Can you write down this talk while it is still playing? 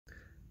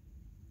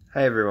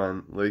Hey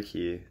everyone, Luke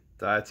here,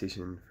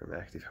 dietitian from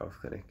Active Health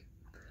Clinic.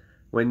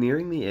 We're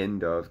nearing the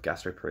end of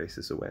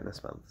Gastroparesis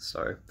Awareness Month,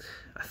 so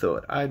I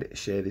thought I'd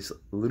share this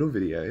little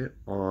video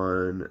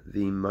on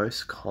the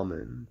most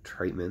common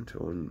treatment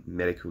or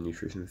medical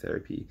nutrition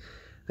therapy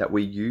that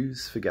we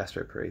use for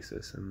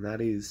gastroparesis, and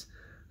that is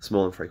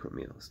small and frequent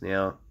meals.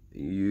 Now,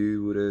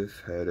 you would have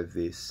heard of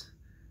this,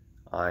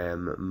 I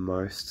am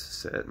most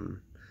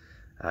certain,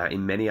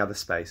 in many other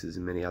spaces,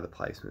 in many other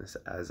placements,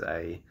 as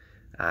a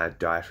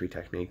dietary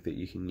technique that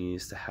you can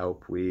use to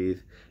help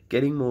with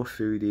getting more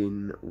food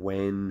in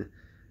when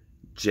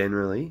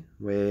generally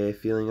we're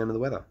feeling under the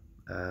weather.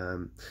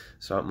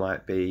 So it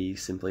might be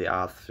simply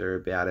after a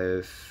bout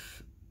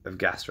of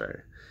gastro,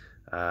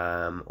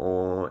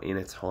 or in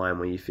a time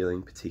where you're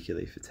feeling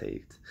particularly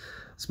fatigued.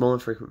 Small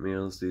and frequent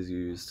meals is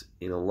used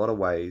in a lot of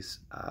ways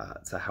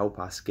to help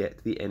us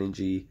get the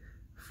energy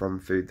from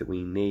food that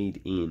we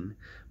need in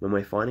when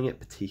we're finding it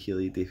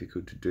particularly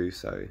difficult to do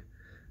so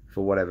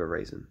for whatever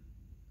reason.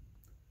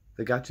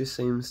 The gut just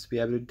seems to be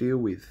able to deal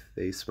with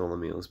these smaller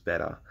meals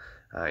better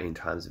in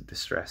times of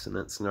distress, and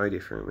it's no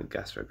different with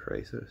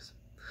gastroparesis.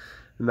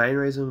 The main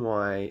reason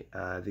why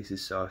this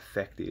is so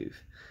effective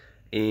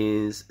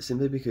is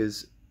simply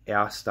because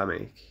our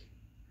stomach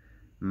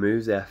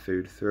moves our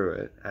food through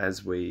it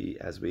as we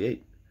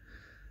eat.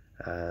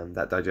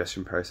 That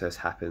digestion process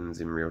happens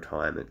in real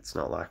time. It's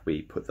not like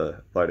we put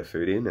the load of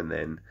food in and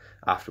then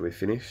after we're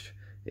finished,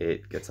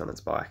 it gets on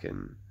its bike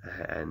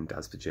and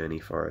does the journey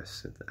for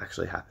us. It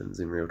actually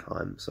happens in real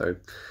time. So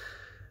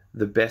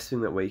the best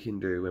thing that we can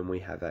do when we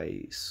have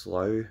a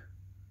slow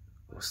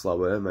or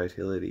slower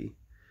motility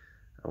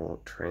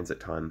or transit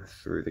time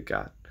through the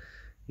gut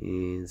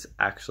is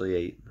actually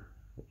eat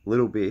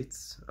little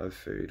bits of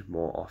food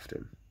more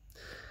often.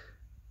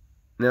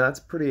 Now that's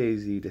pretty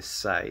easy to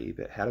say,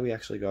 but how do we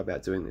actually go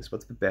about doing this?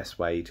 What's the best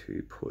way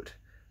to put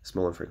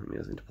small and frequent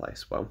meals into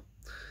place? Well,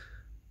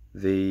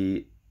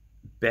 the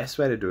best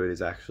way to do it is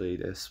actually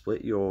to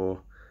split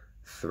your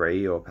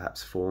 3 or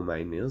perhaps 4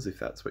 main meals, if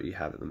that's what you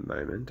have at the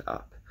moment,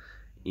 up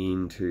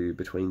into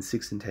between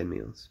 6 and 10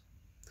 meals.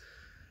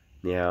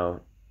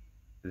 Now,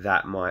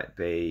 that might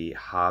be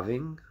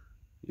halving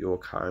your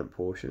current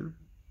portion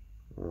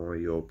or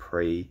your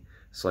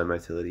pre-slow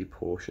motility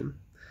portion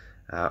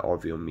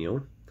of your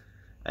meal,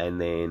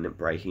 and then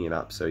breaking it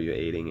up so you're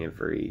eating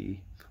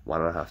every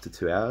 1.5 to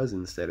 2 hours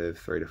instead of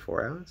 3 to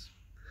 4 hours.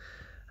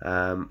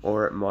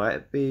 Or it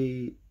might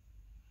be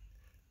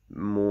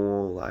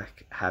more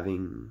like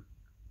having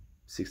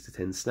 6 to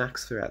 10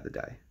 snacks throughout the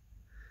day.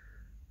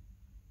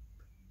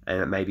 And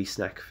it may be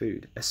snack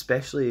food,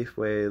 especially if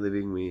we're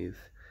living with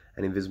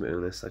an invisible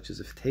illness such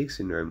as a fatigue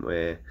syndrome,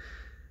 where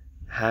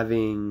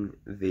having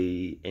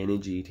the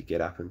energy to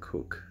get up and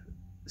cook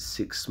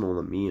 6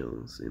 smaller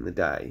meals in the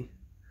day,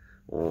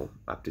 or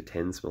up to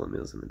 10 smaller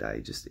meals in the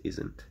day, just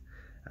isn't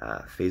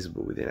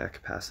feasible within our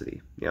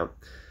capacity. Now,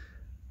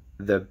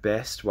 the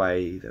best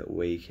way that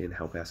we can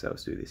help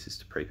ourselves do this is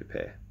to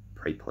pre-prepare,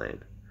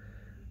 pre-plan.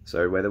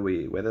 So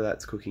whether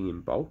that's cooking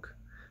in bulk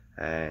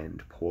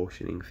and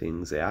portioning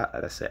things out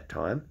at a set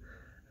time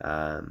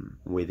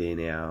within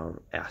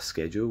our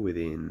schedule,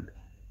 within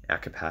our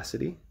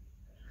capacity,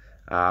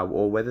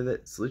 or whether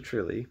that's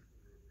literally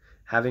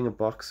having a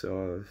box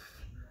of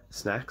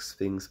snacks,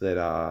 things that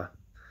are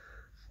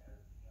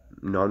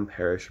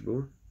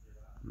non-perishable,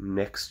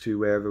 next to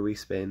wherever we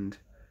spend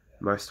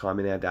most time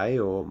in our day,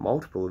 or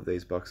multiple of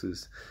these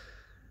boxes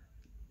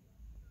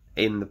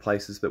in the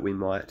places that we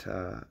might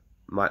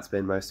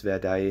spend most of our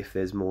day if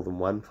there's more than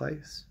one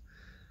place,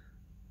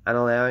 and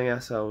allowing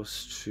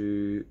ourselves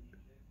to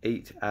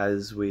eat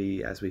as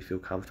we feel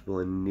comfortable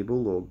and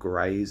nibble or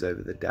graze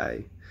over the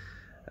day.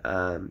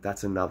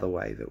 That's another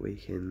way that we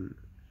can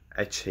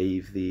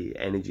achieve the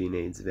energy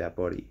needs of our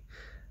body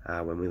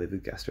when we live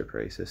with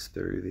gastroparesis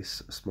through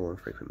this small and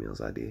frequent meals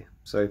idea.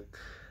 So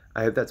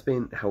I hope that's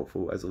been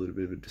helpful as a little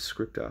bit of a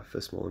descriptor for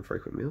small and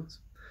frequent meals.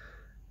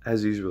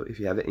 As usual,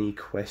 if you have any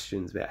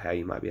questions about how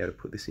you might be able to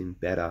put this in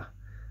better,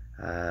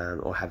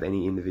 or have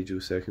any individual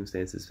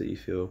circumstances that you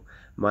feel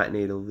might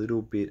need a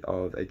little bit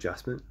of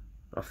adjustment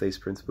off these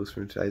principles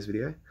from today's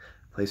video,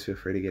 please feel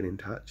free to get in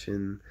touch,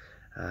 and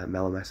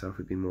Mel and myself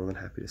would be more than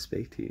happy to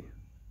speak to you.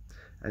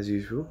 As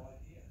usual,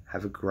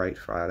 have a great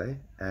Friday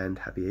and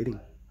happy eating.